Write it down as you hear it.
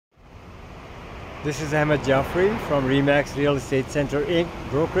This is Ahmed Jafri from Remax Real Estate Center Inc.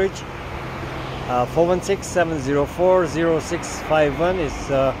 Brokerage. 416-704-0651 is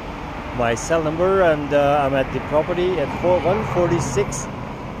my cell number, and I'm at the property at 146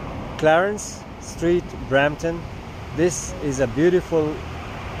 Clarence Street, Brampton. This is a beautiful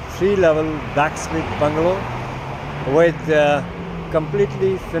 3-level backsplit bungalow with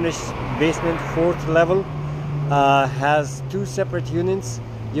completely finished basement, 4th level. Has 2 separate units.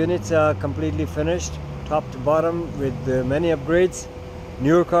 Units are completely finished, top to bottom, with many upgrades.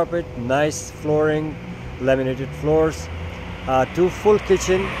 Newer carpet, nice flooring, laminated floors, 2 full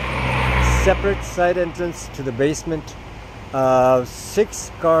kitchen, separate side entrance to the basement,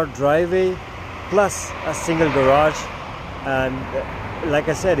 6-car driveway plus a single garage, and like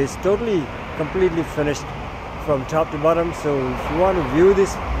I said, it's completely finished from top to bottom. So if you want to view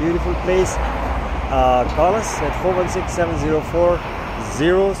this beautiful place, call us at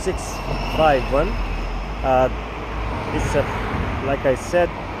 416-704-0651. Like I said,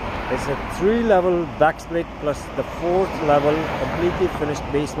 it's a 3-level backsplit plus the 4th level completely finished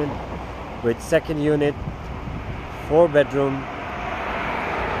basement with 2nd unit, 4-bedroom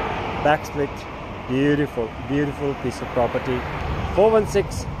backsplit. Beautiful piece of property.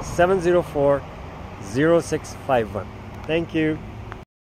 416-704-0651. Thank you.